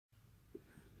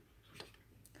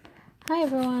Hi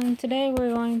everyone, today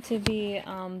we're going to be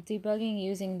debugging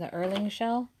using the Erlang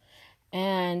shell,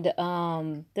 and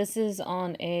this is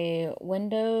on a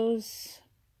Windows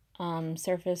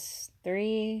Surface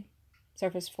 3,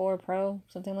 Surface 4 Pro,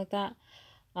 something like that.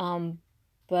 Um,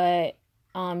 but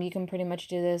you can pretty much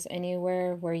do this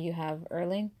anywhere where you have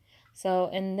Erlang. So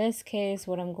in this case,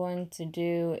 what I'm going to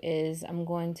do is I'm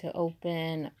going to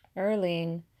open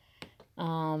Erlang.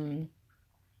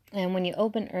 And when you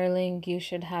open Erlang, you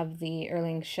should have the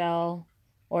Erlang shell,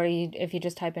 or if you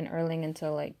just type in Erlang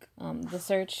into like the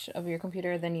search of your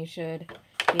computer, then you should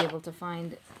be able to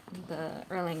find the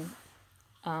Erlang.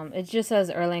 It just says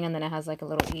Erlang and then it has like a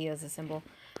little E as a symbol.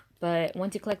 But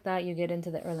once you click that, you get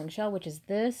into the Erlang shell, which is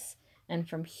this. And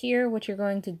from here, what you're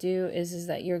going to do is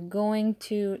that you're going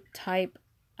to type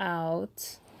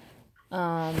out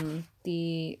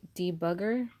the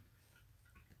debugger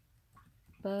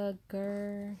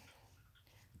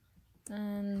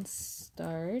and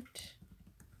start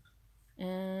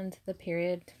and the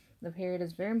period. The period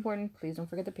is very important. Please don't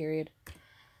forget the period.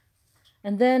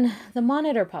 And then the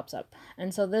monitor pops up.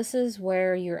 And so this is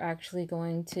where you're actually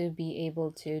going to be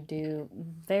able to do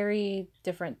very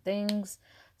different things,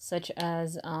 such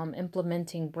as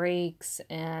implementing breaks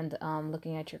and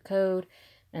looking at your code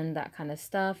and that kind of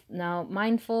stuff. Now,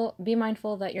 be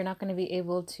mindful that you're not going to be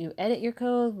able to edit your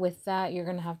code. With that, you're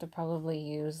going to have to probably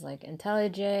use like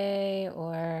IntelliJ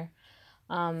or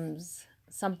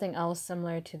something else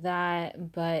similar to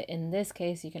that. But in this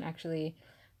case, you can actually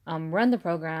run the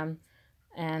program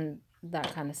and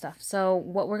that kind of stuff. So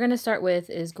what we're going to start with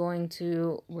is we're going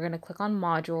to click on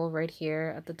module right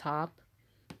here at the top,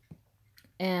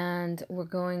 and we're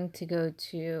going to go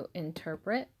to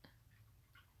interpret,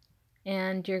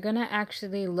 and you're going to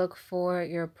actually look for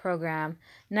your program.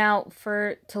 Now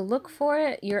to look for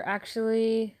it, you're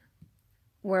actually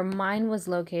where mine was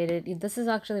located. This is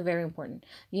actually very important.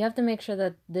 You have to make sure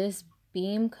that this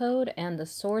beam code and the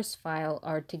source file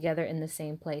are together in the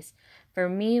same place. For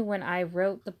me, when I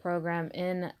wrote the program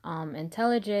in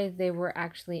IntelliJ, they were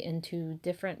actually in two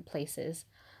different places,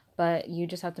 but you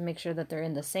just have to make sure that they're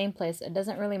in the same place. It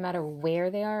doesn't really matter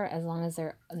where they are as long as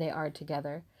they are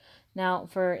together. Now,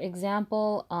 for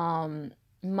example,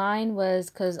 mine was,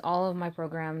 because all of my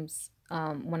programs,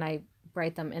 when I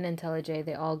write them in IntelliJ,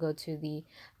 they all go to the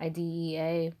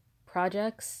IDEA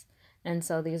projects, and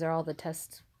so these are all the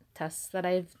tests that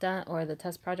I've done, or the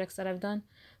test projects that I've done.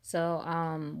 So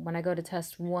when I go to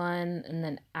test 1 and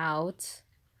then out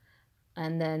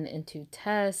and then into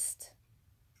test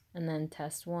and then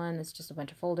test 1, it's just a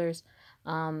bunch of folders.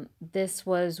 This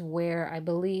was where I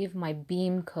believe my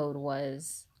beam code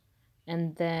was.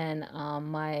 And then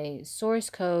my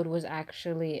source code was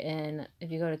actually in,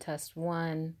 if you go to test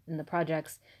 1 in the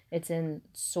projects, it's in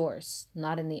source,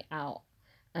 not in the out.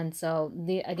 And so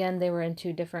again, they were in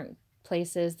two different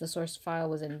places. The source file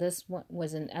was in this one,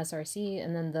 was in SRC,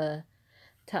 and then the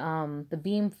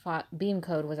beam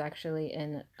code was actually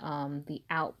in the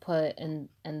output, and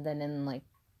then in like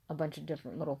a bunch of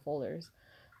different little folders.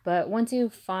 But once you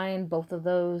find both of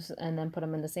those and then put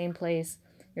them in the same place,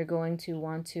 you're going to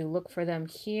want to look for them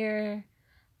here.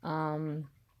 And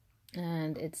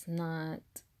it's not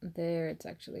there, it's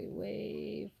actually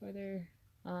way further.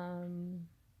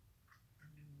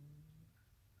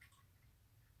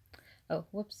 Oh,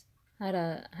 whoops. Had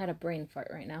a brain fart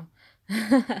right now.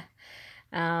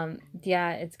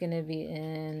 Yeah, it's gonna be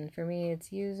in, for me,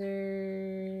 it's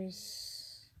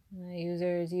users.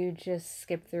 Users, you just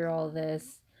skip through all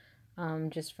this.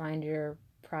 Just find your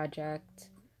project.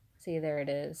 See, there it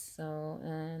is. So,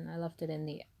 and I left it in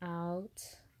the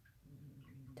out.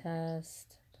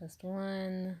 Test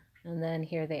 1, and then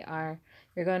here they are.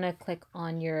 You're going to click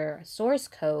on your source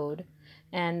code,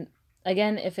 and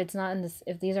again, if it's not in this,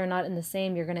 if these are not in the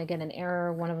same, you're going to get an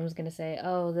error. One of them is going to say,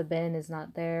 oh, the bin is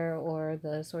not there, or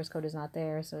the source code is not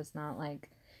there, so it's not like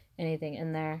anything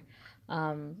in there.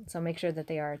 So make sure that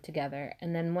they are together.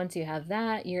 And then once you have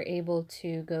that, you're able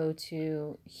to go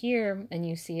to here, and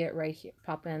you see it right here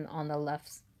pop in on the left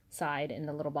side in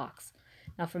the little box.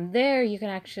 Now from there, you can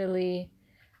actually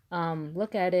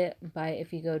look at it by,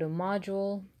 if you go to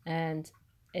module, and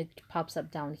it pops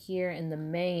up down here in the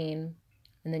main,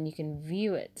 and then you can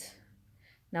view it.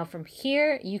 Now from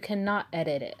here, you cannot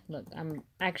edit it. Look, I'm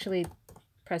actually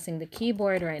pressing the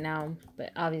keyboard right now,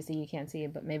 but obviously you can't see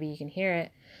it, but maybe you can hear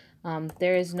it.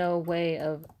 There is no way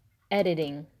of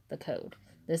editing the code.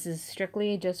 This is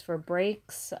strictly just for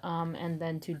breaks, and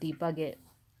then to debug it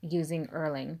using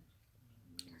Erlang.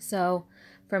 So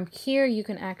from here, you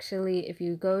can actually, if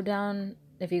you go down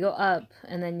if you go up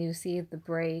and then you see the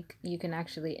break, you can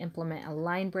actually implement a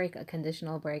line break, a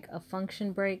conditional break, a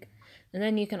function break, and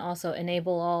then you can also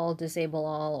enable all, disable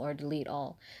all, or delete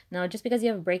all. Now, just because you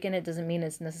have a break in it doesn't mean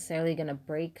it's necessarily going to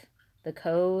break the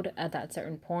code at that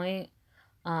certain point.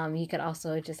 You could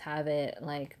also just have it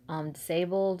like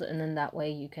disabled, and then that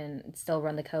way you can still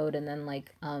run the code and then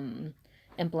like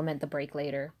implement the break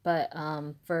later. But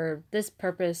for this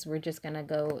purpose, we're just gonna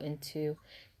go into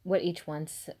what each one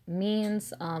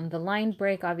means. The line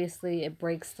break, obviously, it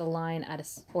breaks the line at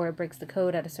or it breaks the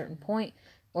code at a certain point,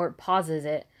 or it pauses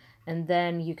it, and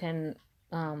then you can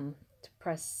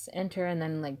press enter and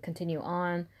then like continue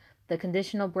on. The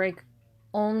conditional break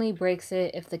only breaks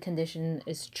it if the condition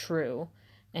is true,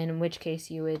 in which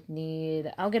case you would need,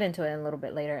 I'll get into it a little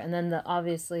bit later. And then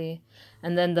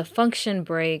the function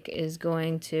break is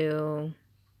going to,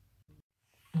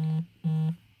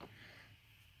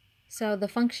 so the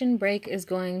function break is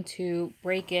going to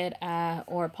break it at,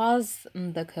 or pause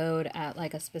the code at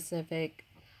like a specific,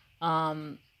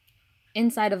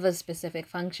 inside of a specific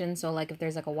function. So like if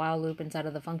there's like a while loop inside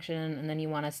of the function and then you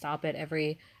want to stop it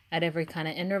at every kind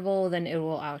of interval, then it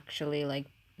will actually like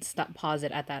pause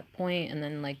it at that point and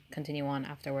then like continue on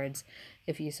afterwards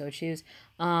if you so choose.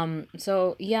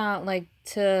 So yeah, like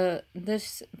to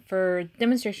this, for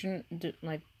demonstration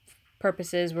like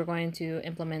purposes, we're going to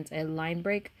implement a line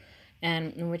break,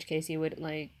 and in which case you would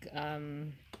like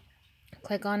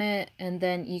click on it, and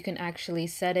then you can actually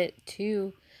set it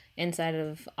to inside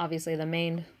of obviously the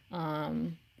main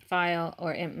file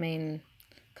or main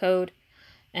code,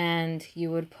 and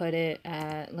you would put it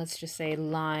at, let's just say,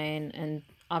 line, and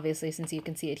obviously since you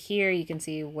can see it here, you can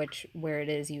see where it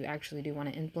is you actually do want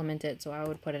to implement it. So I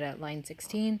would put it at line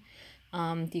 16.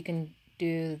 You can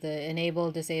do the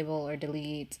enable, disable, or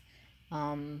delete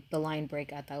the line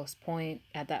break at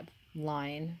that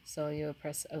line. So you would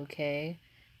press OK,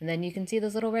 and then you can see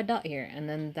this little red dot here, and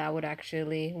then that would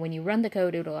actually, when you run the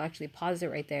code, it'll actually pause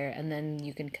it right there, and then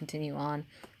you can continue on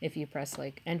if you press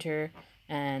like enter,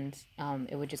 and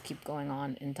it would just keep going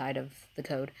on inside of the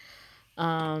code.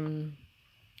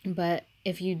 But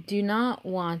if you do not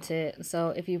want it, so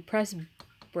if you press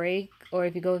break, or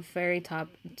if you go very top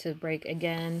to break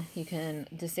again, you can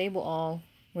disable all,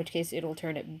 in which case it'll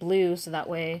turn it blue, so that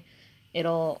way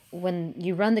it'll, when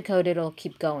you run the code, it'll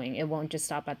keep going. It won't just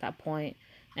stop at that point.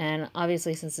 And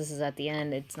obviously since this is at the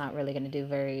end, it's not really going to do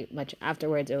very much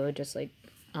afterwards. It would just like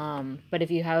but if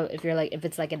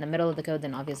it's like in the middle of the code,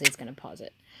 then obviously it's going to pause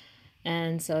it.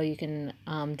 And so you can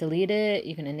delete it,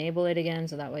 you can enable it again,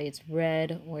 so that way it's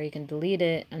red, or you can delete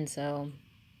it, and so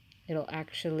it'll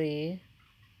actually,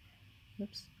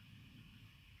 oops,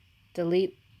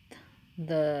 delete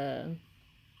the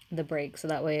break, so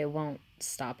that way it won't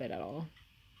stop it at all.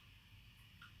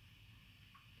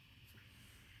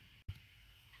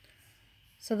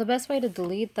 So the best way to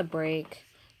delete the break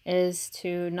is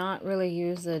to not really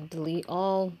use the delete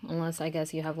all, unless I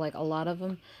guess you have like a lot of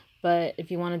them. But if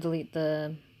you want to delete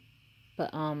the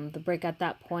break at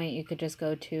that point, you could just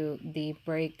go to the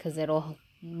break, because it'll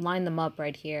line them up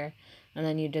right here, and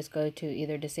then you just go to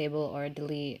either disable or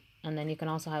delete, and then you can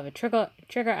also have a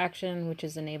trigger action, which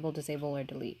is enable, disable, or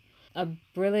delete. A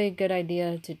really good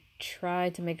idea to try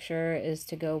to make sure is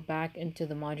to go back into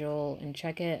the module and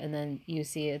check it, and then you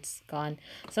see it's gone.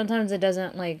 Sometimes it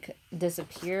doesn't like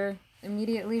disappear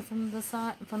immediately from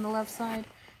the left side,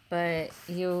 but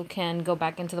you can go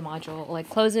back into the module, like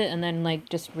close it, and then like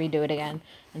just redo it again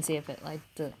and see if it like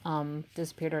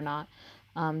disappeared or not.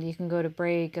 You can go to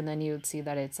break, and then you would see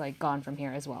that it's like gone from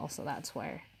here as well, so that's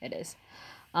where it is.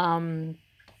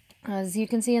 As you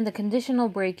can see in the conditional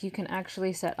break, you can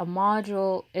actually set a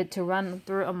module, it to run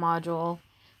through a module,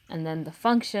 and then the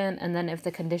function, and then if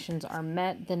the conditions are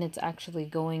met, then it's actually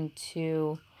going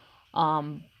to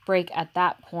break at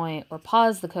that point, or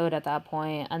pause the code at that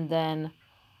point, and then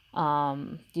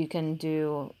you can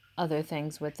do other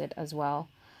things with it as well.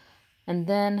 And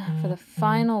then for the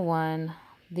final one,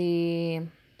 the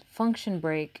function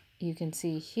break, you can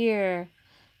see here,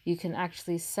 you can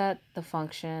actually set the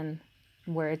function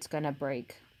where it's going to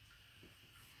break.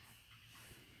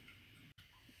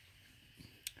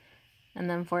 And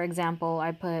then for example,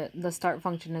 I put the start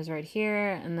function is right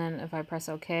here, and then if I press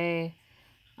OK,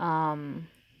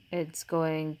 it's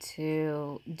going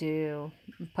to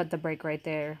put the break right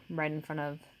there, right in front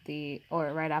of the,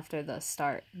 or right after the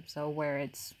start, so where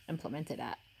it's implemented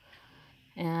at.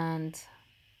 And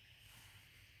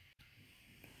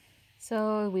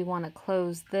so we want to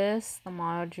close this, the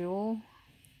module,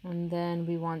 and then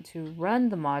we want to run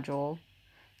the module.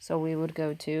 So we would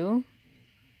go to,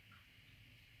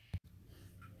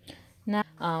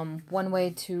 One way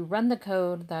to run the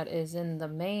code that is in the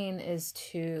main is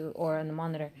to, or in the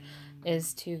monitor,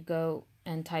 is to go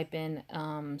and type in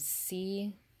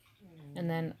C and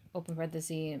then open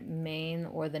parenthesis main,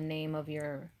 or the name of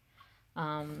your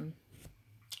what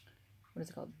is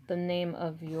it called? The name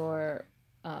of your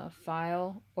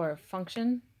file or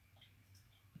function.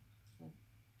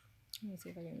 Let me see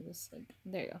if I can do this. Like,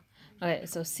 there you go. Okay,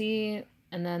 so C,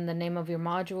 and then the name of your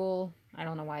module. I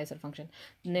don't know why I said function.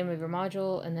 The name of your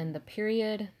module, and then the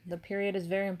period. The period is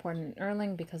very important in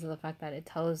Erlang because of the fact that it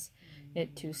tells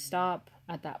it to stop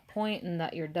at that point and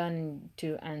that you're done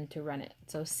to and to run it.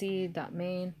 So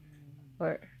C.main,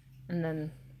 and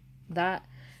then that.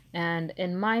 And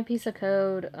in my piece of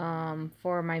code,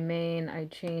 for my main, I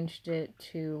changed it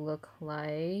to look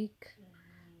like,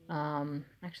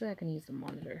 actually I can use the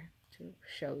monitor to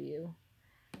show you.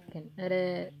 I can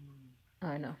edit,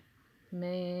 oh no,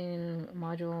 main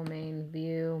module, main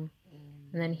view.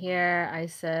 And then here I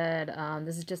said,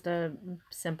 this is just a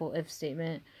simple if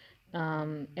statement.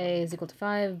 A is equal to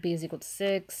 5, B is equal to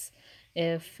 6.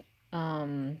 If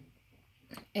A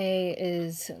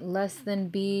is less than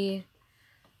B,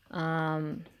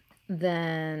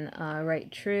 then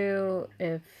write true.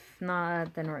 If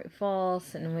not, then write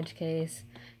false, in which case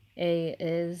A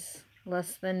is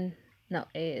less than, no,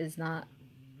 A is not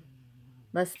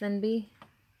less than B.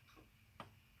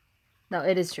 No,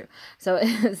 it is true. So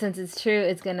since it's true,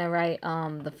 it's gonna write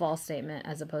the false statement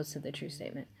as opposed to the true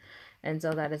statement. And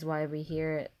so that is why we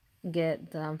here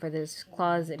get for this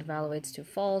clause it evaluates to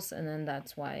false, and then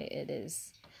that's why it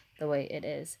is the way it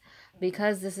is.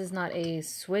 Because this is not a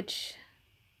switch,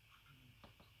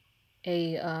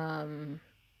 a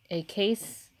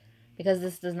case, because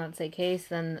this does not say case,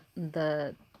 then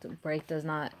the break does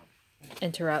not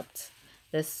interrupt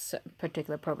this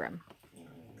particular program.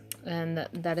 And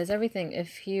that is everything.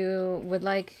 If you would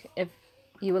like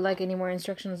any more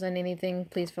instructions on anything,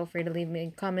 please feel free to leave me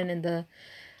a comment in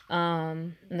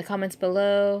the comments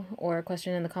below, or a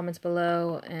question in the comments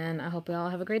below, and I hope you all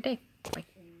have a great day. Bye.